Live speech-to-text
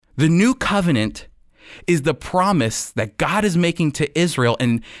The new covenant is the promise that God is making to Israel.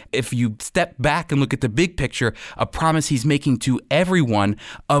 And if you step back and look at the big picture, a promise he's making to everyone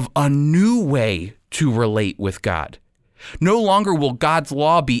of a new way to relate with God. No longer will God's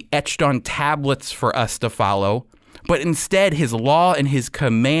law be etched on tablets for us to follow, but instead his law and his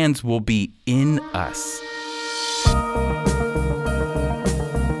commands will be in us.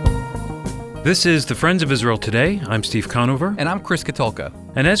 This is the Friends of Israel Today. I'm Steve Conover. And I'm Chris Katulka.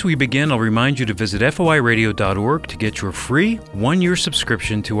 And as we begin, I'll remind you to visit foiradio.org to get your free one-year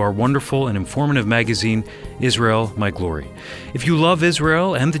subscription to our wonderful and informative magazine, Israel, My Glory. If you love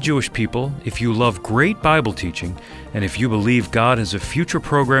Israel and the Jewish people, if you love great Bible teaching, and if you believe God has a future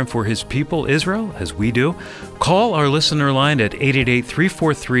program for his people, Israel, as we do, call our listener line at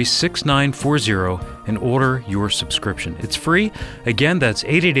 888-343-6940 and order your subscription. It's free. Again, that's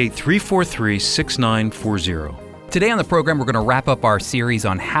 888-343-6940. Today on the program, we're going to wrap up our series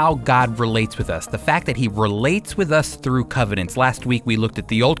on how God relates with us, the fact that he relates with us through covenants. Last week, we looked at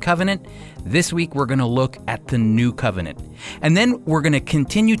the Old Covenant. This week, we're going to look at the New Covenant. And then we're going to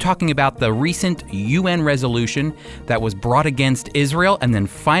continue talking about the recent UN resolution that was brought against Israel, and then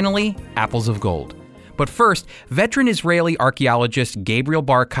finally, apples of gold. But first, veteran Israeli archaeologist Gabriel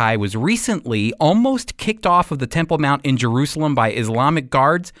Bar-Kai was recently almost kicked off of the Temple Mount in Jerusalem by Islamic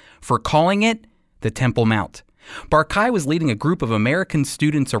guards for calling it the Temple Mount. Bar-Kai was leading a group of American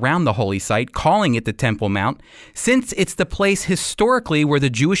students around the holy site, calling it the Temple Mount, since it's the place historically where the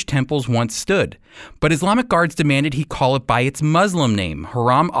Jewish temples once stood. But Islamic guards demanded he call it by its Muslim name,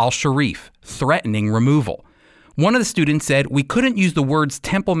 Haram al-Sharif, threatening removal. One of the students said we couldn't use the words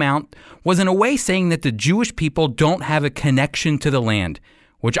Temple Mount was in a way saying that the Jewish people don't have a connection to the land,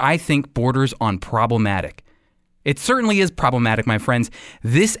 which I think borders on problematic. It certainly is problematic, my friends.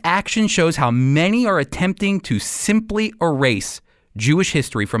 This action shows how many are attempting to simply erase Jewish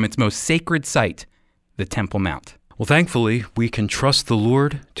history from its most sacred site, the Temple Mount. Well, thankfully, we can trust the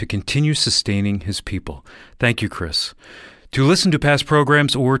Lord to continue sustaining his people. Thank you, Chris. To listen to past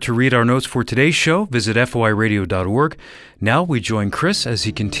programs or to read our notes for today's show, visit foiradio.org. Now we join Chris as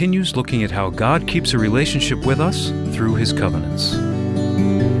he continues looking at how God keeps a relationship with us through his covenants.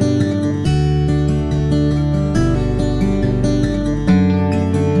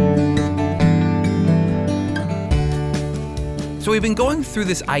 So we've been going through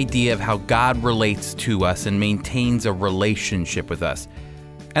this idea of how God relates to us and maintains a relationship with us.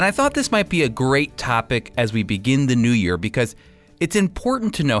 And I thought this might be a great topic as we begin the new year because it's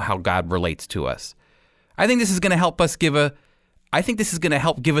important to know how God relates to us. I think this is going to help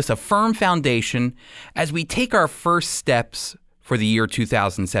give us a firm foundation as we take our first steps for the year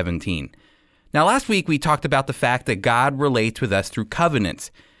 2017. Now, last week we talked about the fact that God relates with us through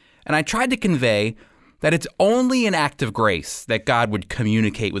covenants. And I tried to convey that it's only an act of grace that God would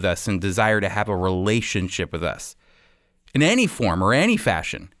communicate with us and desire to have a relationship with us in any form or any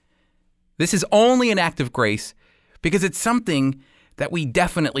fashion. This is only an act of grace because it's something that we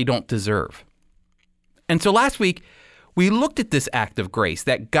definitely don't deserve. And so last week, we looked at this act of grace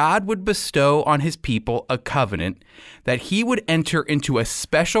that God would bestow on his people a covenant that he would enter into a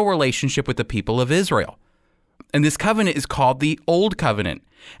special relationship with the people of Israel. And this covenant is called the Old Covenant.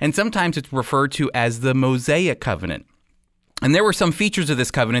 And sometimes it's referred to as the Mosaic Covenant. And there were some features of this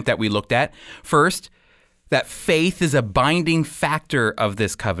covenant that we looked at. First, that faith is a binding factor of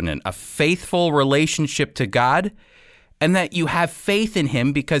this covenant, a faithful relationship to God, and that you have faith in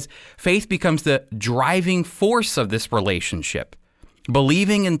him because faith becomes the driving force of this relationship.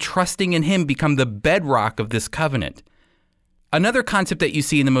 Believing and trusting in him become the bedrock of this covenant. Another concept that you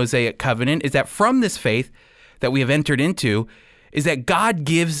see in the Mosaic Covenant is that from this faith that we have entered into is that God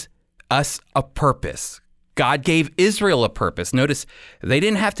gives us a purpose. God gave Israel a purpose. Notice they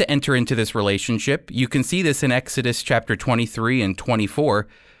didn't have to enter into this relationship. You can see this in Exodus chapter 23 and 24.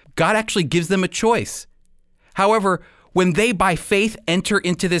 God actually gives them a choice. However, when they by faith enter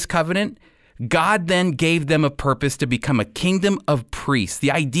into this covenant, God then gave them a purpose to become a kingdom of priests.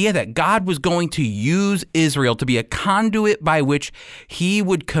 The idea that God was going to use Israel to be a conduit by which he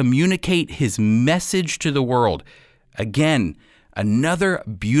would communicate his message to the world. Again, another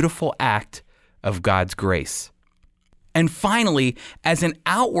beautiful act of God's grace. And finally, as an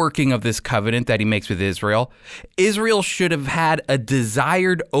outworking of this covenant that he makes with Israel, Israel should have had a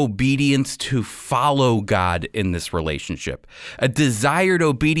desired obedience to follow God in this relationship, a desired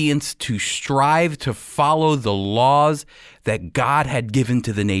obedience to strive to follow the laws that God had given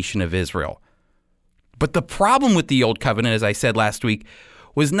to the nation of Israel. But the problem with the Old Covenant, as I said last week,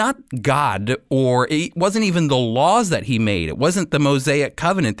 was not God, or it wasn't even the laws that he made. It wasn't the Mosaic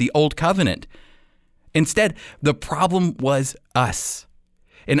Covenant, the Old Covenant. Instead, the problem was us.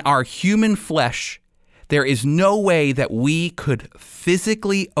 In our human flesh, there is no way that we could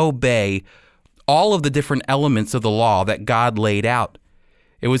physically obey all of the different elements of the law that God laid out.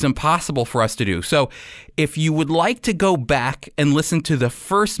 It was impossible for us to do. So if you would like to go back and listen to the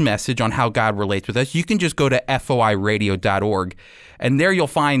first message on how God relates with us, you can just go to foiradio.org, and there you'll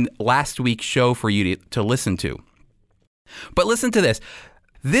find last week's show for you to listen to. But listen to this.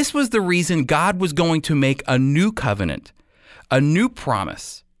 This was the reason God was going to make a new covenant, a new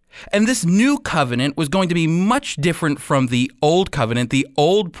promise. And this new covenant was going to be much different from the old covenant, the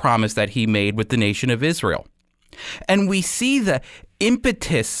old promise that he made with the nation of Israel. And we see the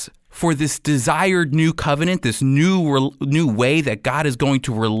impetus for this desired new covenant, this new way that God is going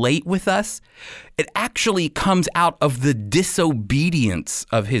to relate with us. It actually comes out of the disobedience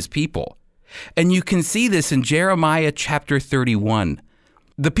of his people. And you can see this in Jeremiah chapter 31.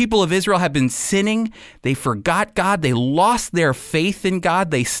 The people of Israel have been sinning. They forgot God. They lost their faith in God.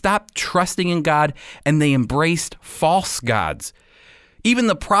 They stopped trusting in God, and they embraced false gods. Even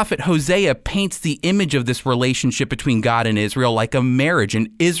the prophet Hosea paints the image of this relationship between God and Israel like a marriage, and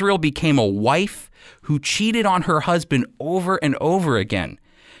Israel became a wife who cheated on her husband over and over again.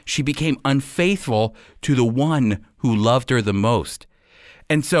 She became unfaithful to the one who loved her the most.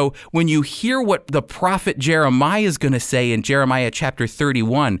 And so when you hear what the prophet Jeremiah is going to say in Jeremiah chapter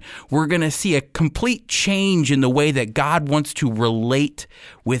 31, we're going to see a complete change in the way that God wants to relate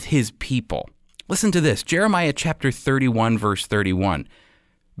with his people. Listen to this, Jeremiah chapter 31, verse 31.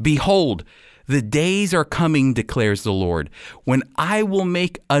 Behold, the days are coming, declares the Lord, when I will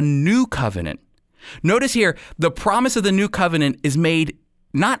make a new covenant. Notice here, the promise of the new covenant is made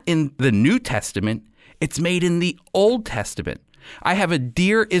not in the New Testament, it's made in the Old Testament. I have a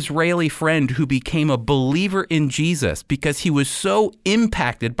dear Israeli friend who became a believer in Jesus because he was so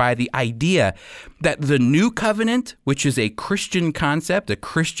impacted by the idea that the new covenant, which is a Christian concept, a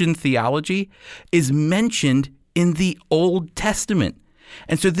Christian theology, is mentioned in the Old Testament.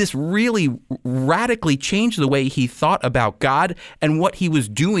 And so this really radically changed the way he thought about God and what he was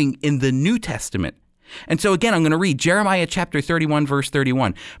doing in the New Testament. And so again, I'm going to read Jeremiah chapter 31, verse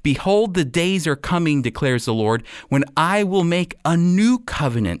 31. Behold, the days are coming, declares the Lord, when I will make a new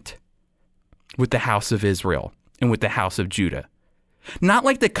covenant with the house of Israel and with the house of Judah. Not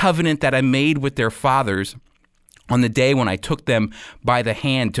like the covenant that I made with their fathers on the day when I took them by the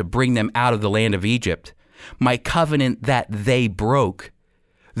hand to bring them out of the land of Egypt, my covenant that they broke.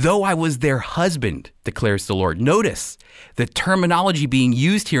 Though I was their husband, declares the Lord. Notice the terminology being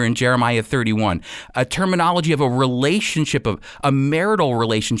used here in Jeremiah 31, a terminology of a relationship, of a marital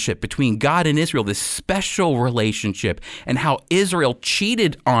relationship between God and Israel, this special relationship, and how Israel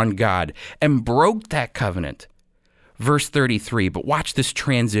cheated on God and broke that covenant. Verse 33, but watch this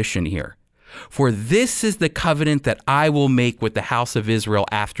transition here. For this is the covenant that I will make with the house of Israel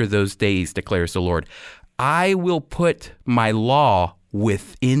after those days, declares the Lord. I will put my law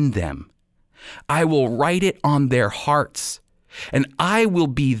within them. I will write it on their hearts, and I will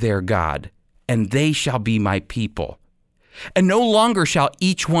be their God, and they shall be my people. And no longer shall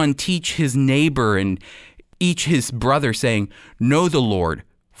each one teach his neighbor and each his brother, saying, Know the Lord,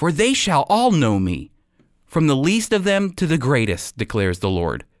 for they shall all know me, from the least of them to the greatest, declares the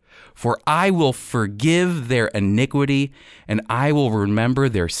Lord. For I will forgive their iniquity, and I will remember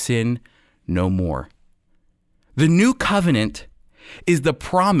their sin no more. The new covenant is the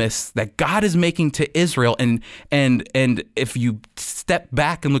promise that God is making to Israel, and if you step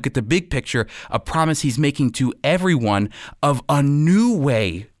back and look at the big picture, a promise he's making to everyone of a new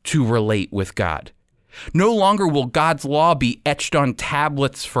way to relate with God. No longer will God's law be etched on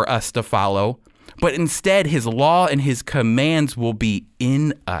tablets for us to follow, but instead his law and his commands will be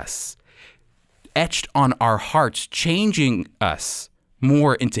in us, etched on our hearts, changing us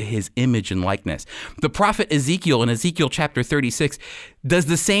more into his image and likeness. The prophet Ezekiel in Ezekiel chapter 36 does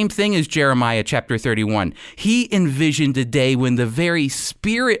the same thing as Jeremiah chapter 31. He envisioned a day when the very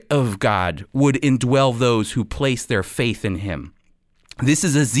Spirit of God would indwell those who place their faith in him. This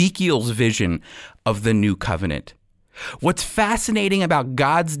is Ezekiel's vision of the new covenant. What's fascinating about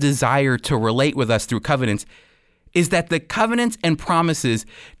God's desire to relate with us through covenants is that the covenants and promises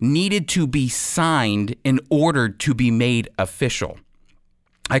needed to be signed in order to be made official.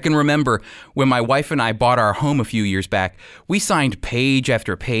 I can remember when my wife and I bought our home a few years back, we signed page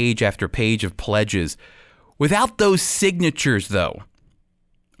after page after page of pledges. Without those signatures, though,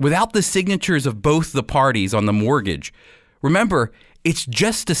 without the signatures of both the parties on the mortgage, remember, it's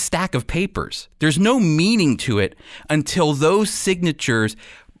just a stack of papers. There's no meaning to it until those signatures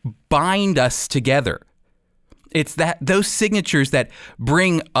bind us together. It's those signatures that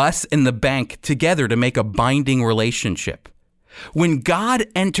bring us and the bank together to make a binding relationship. When God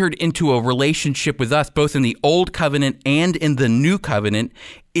entered into a relationship with us, both in the Old Covenant and in the New Covenant,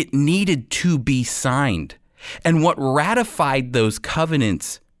 it needed to be signed. And what ratified those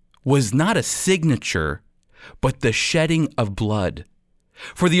covenants was not a signature, but the shedding of blood.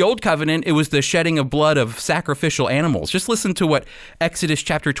 For the Old Covenant, it was the shedding of blood of sacrificial animals. Just listen to what Exodus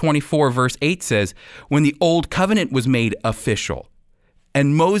chapter 24, verse 8 says, when the Old Covenant was made official.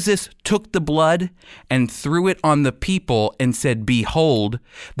 And Moses took the blood and threw it on the people and said, "Behold,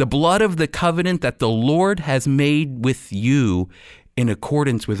 the blood of the covenant that the Lord has made with you in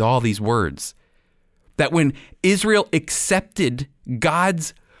accordance with all these words." That when Israel accepted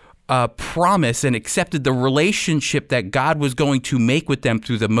God's promise and accepted the relationship that God was going to make with them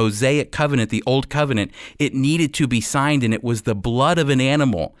through the Mosaic covenant, the Old Covenant, it needed to be signed, and it was the blood of an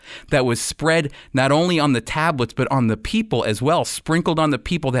animal that was spread not only on the tablets, but on the people as well, sprinkled on the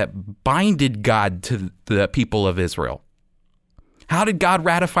people that binded God to the people of Israel. How did God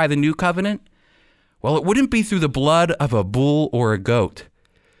ratify the new covenant? Well, it wouldn't be through the blood of a bull or a goat,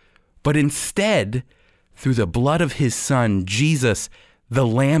 but instead through the blood of his son, Jesus, the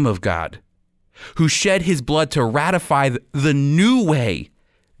Lamb of God, who shed his blood to ratify the new way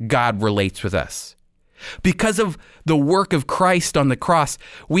God relates with us. Because of the work of Christ on the cross,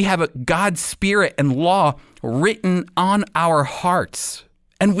 we have God's Spirit and law written on our hearts,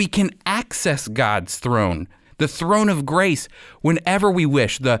 and we can access God's throne, the throne of grace, whenever we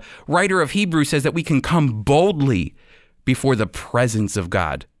wish. The writer of Hebrews says that we can come boldly before the presence of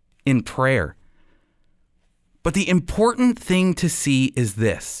God in prayer. But the important thing to see is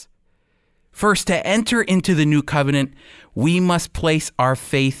this. First, to enter into the new covenant, we must place our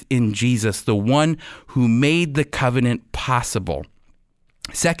faith in Jesus, the one who made the covenant possible.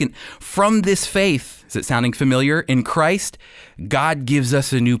 Second, from this faith, is it sounding familiar? In Christ, God gives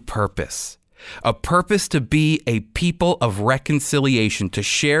us a new purpose. A purpose to be a people of reconciliation, to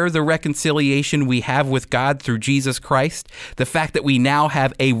share the reconciliation we have with God through Jesus Christ, the fact that we now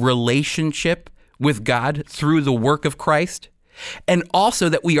have a relationship with God through the work of Christ, and also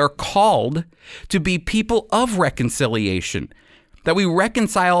that we are called to be people of reconciliation, that we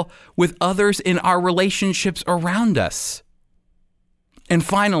reconcile with others in our relationships around us. And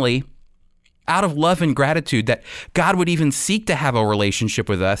finally, out of love and gratitude that God would even seek to have a relationship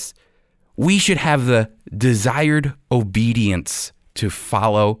with us, we should have the desired obedience to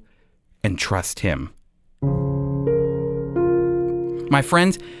follow and trust him. My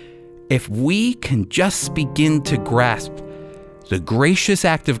friends, if we can just begin to grasp the gracious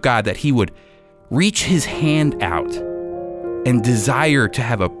act of God that he would reach his hand out and desire to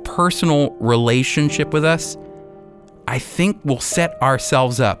have a personal relationship with us, I think we'll set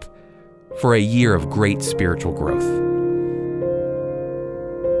ourselves up for a year of great spiritual growth.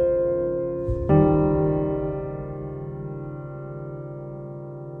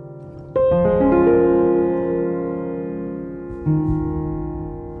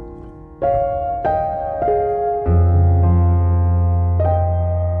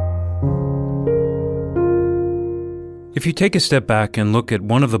 If you take a step back and look at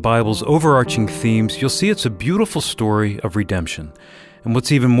one of the Bible's overarching themes, you'll see it's a beautiful story of redemption. And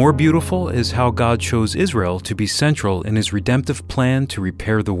what's even more beautiful is how God chose Israel to be central in his redemptive plan to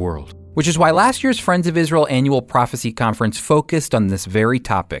repair the world. Which is why last year's Friends of Israel annual prophecy conference focused on this very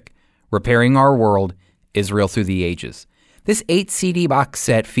topic, repairing our world, Israel through the ages. This 8-CD box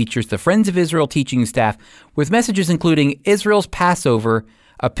set features the Friends of Israel teaching staff with messages including Israel's Passover,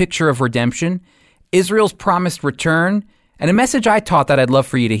 a picture of redemption, Israel's promised return, and a message I taught that I'd love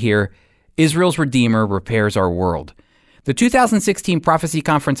for you to hear, Israel's Redeemer repairs our world. The 2016 Prophecy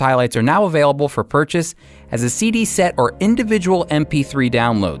Conference highlights are now available for purchase as a CD set or individual MP3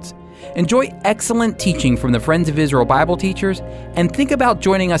 downloads. Enjoy excellent teaching from the Friends of Israel Bible teachers, and think about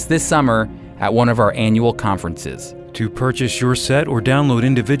joining us this summer at one of our annual conferences. To purchase your set or download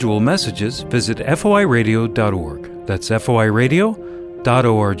individual messages, visit foiradio.org. That's foiradio.org.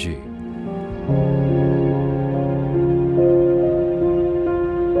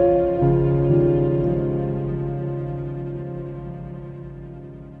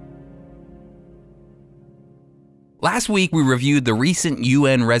 Last week, we reviewed the recent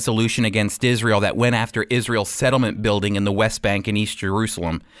UN resolution against Israel that went after Israel's settlement building in the West Bank and East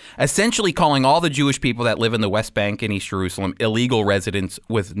Jerusalem, essentially calling all the Jewish people that live in the West Bank and East Jerusalem illegal residents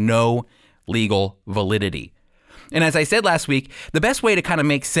with no legal validity. And as I said last week, the best way to kind of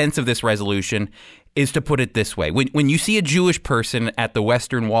make sense of this resolution is to put it this way. When you see a Jewish person at the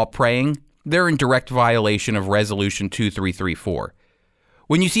Western Wall praying, they're in direct violation of Resolution 2334.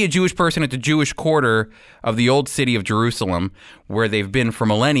 When you see a Jewish person at the Jewish quarter of the old city of Jerusalem, where they've been for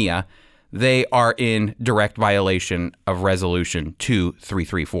millennia, they are in direct violation of Resolution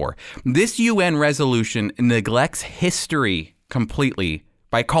 2334. This UN resolution neglects history completely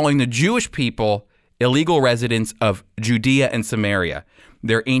by calling the Jewish people illegal residents of Judea and Samaria,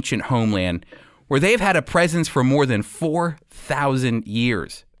 their ancient homeland, where they've had a presence for more than 4,000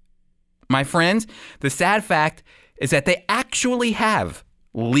 years. My friends, the sad fact is that they actually have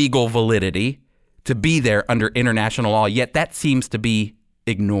legal validity to be there under international law, yet that seems to be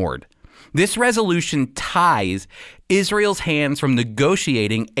ignored. This resolution ties Israel's hands from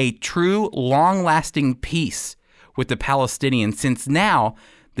negotiating a true, long-lasting peace with the Palestinians, since now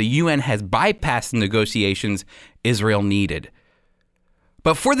the UN has bypassed the negotiations Israel needed.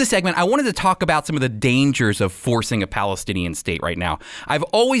 But for this segment, I wanted to talk about some of the dangers of forcing a Palestinian state right now. I've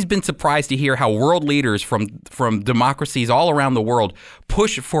always been surprised to hear how world leaders from democracies all around the world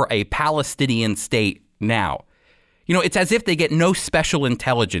push for a Palestinian state now. You know, it's as if they get no special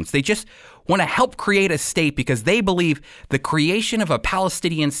intelligence. They just want to help create a state because they believe the creation of a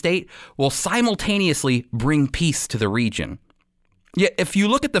Palestinian state will simultaneously bring peace to the region. Yet, if you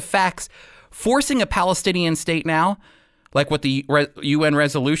look at the facts, forcing a Palestinian state now, like what the UN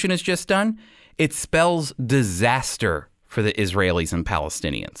resolution has just done, it spells disaster for the Israelis and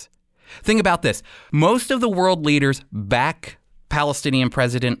Palestinians. Think about this. Most of the world leaders back Palestinian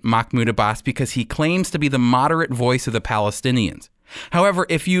President Mahmoud Abbas because he claims to be the moderate voice of the Palestinians. However,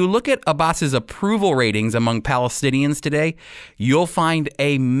 if you look at Abbas's approval ratings among Palestinians today, you'll find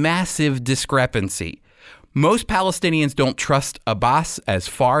a massive discrepancy. Most Palestinians don't trust Abbas as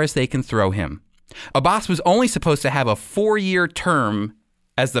far as they can throw him. Abbas was only supposed to have a 4-year term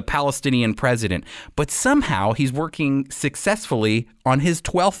as the Palestinian president, but somehow he's working successfully on his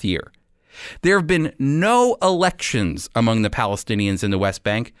 12th year. There have been no elections among the Palestinians in the West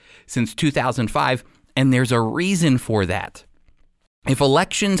Bank since 2005, and there's a reason for that. If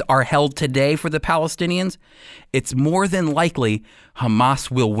elections are held today for the Palestinians, it's more than likely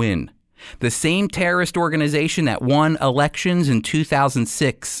Hamas will win. The same terrorist organization that won elections in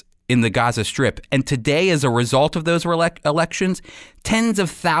 2006 in the Gaza Strip. And today, as a result of those elections, tens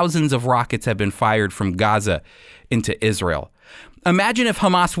of thousands of rockets have been fired from Gaza into Israel. Imagine if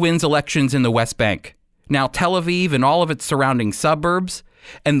Hamas wins elections in the West Bank. Now, Tel Aviv and all of its surrounding suburbs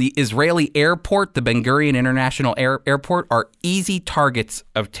and the Israeli airport, the Ben Gurion International Airport, are easy targets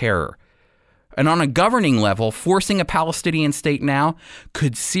of terror. And on a governing level, forcing a Palestinian state now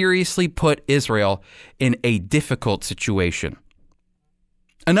could seriously put Israel in a difficult situation.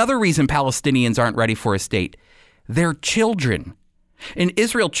 Another reason Palestinians aren't ready for a state, their children. In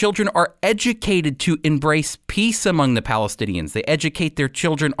Israel, children are educated to embrace peace among the Palestinians. They educate their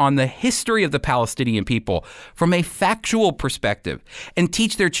children on the history of the Palestinian people from a factual perspective and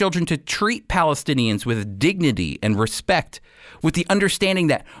teach their children to treat Palestinians with dignity and respect, with the understanding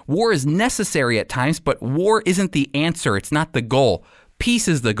that war is necessary at times, but war isn't the answer. It's not the goal. Peace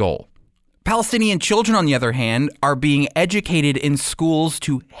is the goal. Palestinian children, on the other hand, are being educated in schools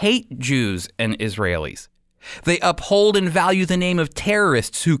to hate Jews and Israelis. They uphold and value the name of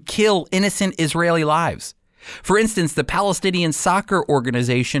terrorists who kill innocent Israeli lives. For instance, the Palestinian soccer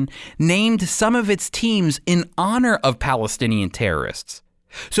organization named some of its teams in honor of Palestinian terrorists.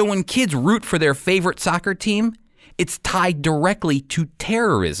 So when kids root for their favorite soccer team, it's tied directly to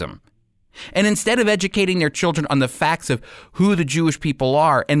terrorism. And instead of educating their children on the facts of who the Jewish people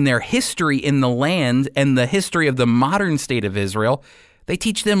are and their history in the land and the history of the modern state of Israel, they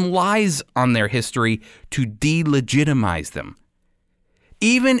teach them lies on their history to delegitimize them.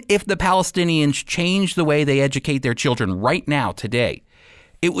 Even if the Palestinians change the way they educate their children right now, today,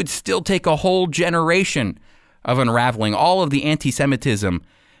 it would still take a whole generation of unraveling all of the anti-Semitism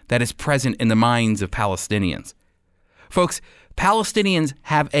that is present in the minds of Palestinians. Folks, Palestinians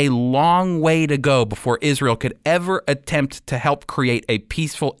have a long way to go before Israel could ever attempt to help create a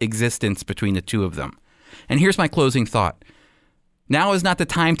peaceful existence between the two of them. And here's my closing thought. Now is not the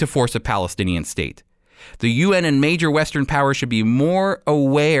time to force a Palestinian state. The UN and major Western powers should be more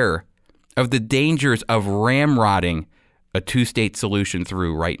aware of the dangers of ramrodding a two-state solution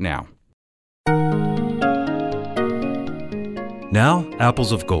through right now. Now,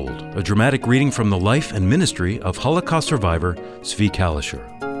 Apples of Gold, a dramatic reading from the life and ministry of Holocaust survivor Zvi Kalisher.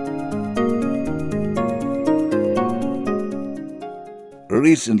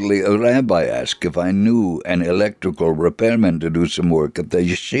 Recently, a rabbi asked if I knew an electrical repairman to do some work at the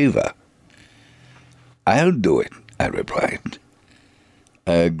yeshiva. "I'll do it," I replied.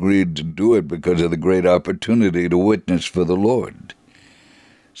 I agreed to do it because of the great opportunity to witness for the Lord.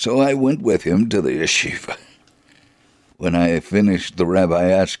 So I went with him to the yeshiva. When I finished, the rabbi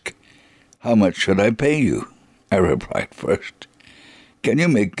asked, "How much should I pay you?" I replied, "First, Can you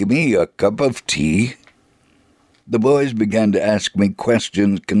make me a cup of tea? The boys began to ask me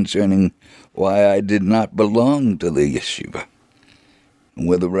questions concerning why I did not belong to the yeshiva.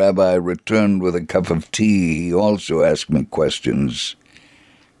 When the rabbi returned with a cup of tea, he also asked me questions.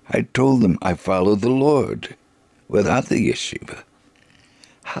 I told them I follow the Lord without the yeshiva.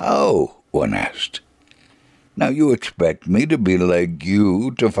 How? One asked. Now you expect me to be like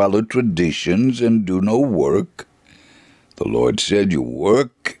you, to follow traditions and do no work? The Lord said, you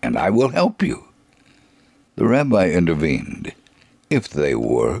work, and I will help you. The rabbi intervened. If they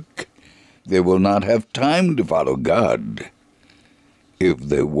work, they will not have time to follow God. If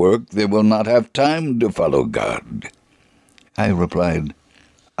they work, they will not have time to follow God. I replied,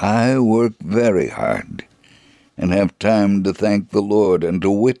 I work very hard and have time to thank the Lord and to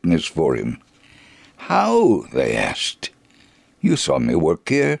witness for him. How? They asked. You saw me work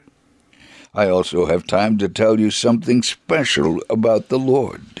here. I also have time to tell you something special about the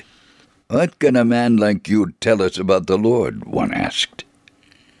Lord. What can a man like you tell us about the Lord? One asked.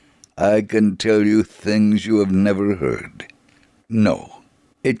 I can tell you things you have never heard. No,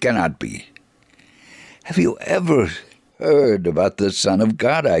 it cannot be. Have you ever heard about the Son of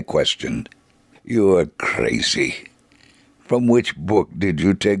God? I questioned. You are crazy. From which book did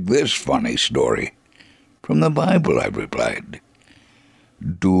you take this funny story? From the Bible, I replied.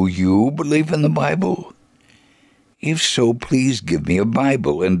 Do you believe in the Bible? If so, please give me a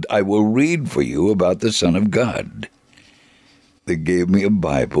Bible, and I will read for you about the Son of God. They gave me a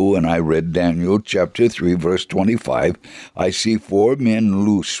Bible, and I read Daniel chapter 3, verse 25. I see 4 men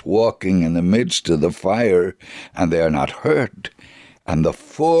loose walking in the midst of the fire, and they are not hurt. And the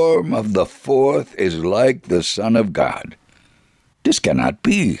form of the 4th is like the Son of God. This cannot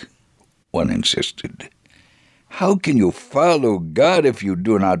be, one insisted. How can you follow God if you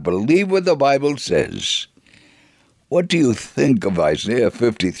do not believe what the Bible says? What do you think of Isaiah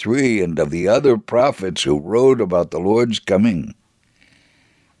 53 and of the other prophets who wrote about the Lord's coming?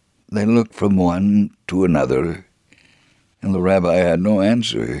 They looked from one to another, and the rabbi had no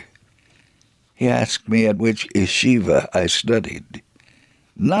answer. He asked me at which yeshiva I studied.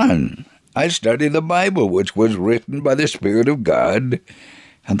 None. I study the Bible, which was written by the Spirit of God,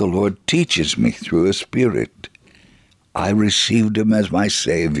 and the Lord teaches me through His Spirit. I received Him as my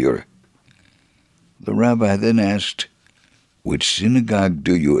Savior. The rabbi then asked, which synagogue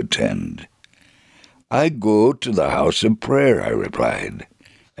do you attend? I go to the house of prayer, I replied.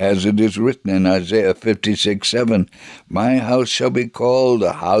 As it is written in Isaiah 56:7, my house shall be called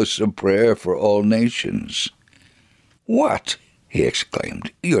a house of prayer for all nations. What? He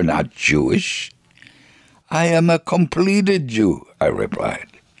exclaimed. You're not Jewish? I am a completed Jew, I replied.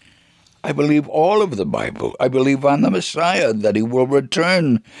 I believe all of the Bible. I believe on the Messiah, that He will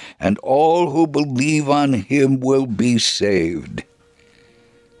return, and all who believe on Him will be saved.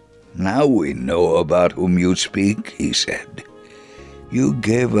 Now we know about whom you speak, he said. You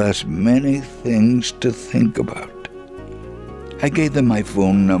gave us many things to think about. I gave them my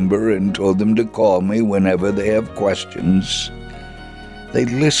phone number and told them to call me whenever they have questions. They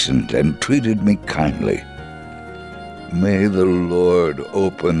listened and treated me kindly. May the Lord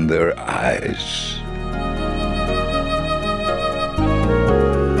open their eyes.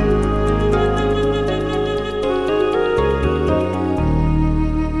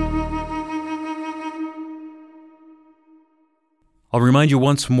 I'll remind you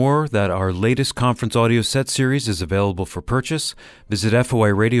once more that our latest conference audio set series is available for purchase. Visit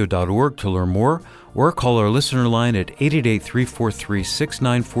foiradio.org to learn more, or call our listener line at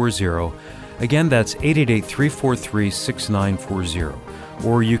 888-343-6940. Again, that's 888-343-6940.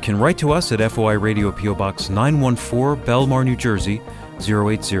 Or you can write to us at FOI Radio P.O. Box 914, Belmar, New Jersey,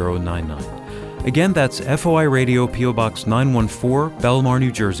 08099. Again, that's FOI Radio P.O. Box 914, Belmar,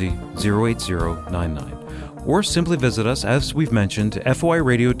 New Jersey, 08099. Or simply visit us, as we've mentioned,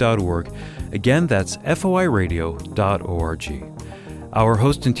 foiradio.org. Again, that's foiradio.org. Our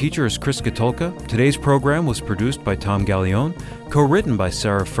host and teacher is Chris Katulka. Today's program was produced by Tom Gallione, co-written by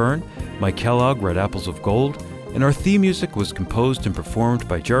Sarah Fern. Mike Kellogg read Apples of Gold, and our theme music was composed and performed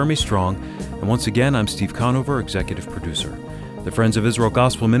by Jeremy Strong. And once again, I'm Steve Conover, executive producer. The Friends of Israel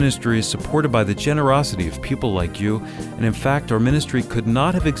Gospel Ministry is supported by the generosity of people like you, and in fact, our ministry could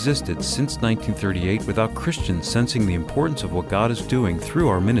not have existed since 1938 without Christians sensing the importance of what God is doing through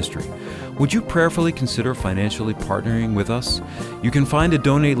our ministry. Would you prayerfully consider financially partnering with us? You can find a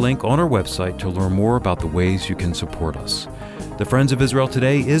donate link on our website to learn more about the ways you can support us. The Friends of Israel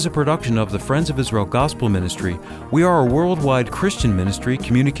Today is a production of the Friends of Israel Gospel Ministry. We are a worldwide Christian ministry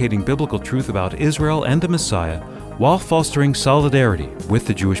communicating biblical truth about Israel and the Messiah while fostering solidarity with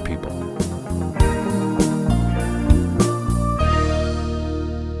the Jewish people.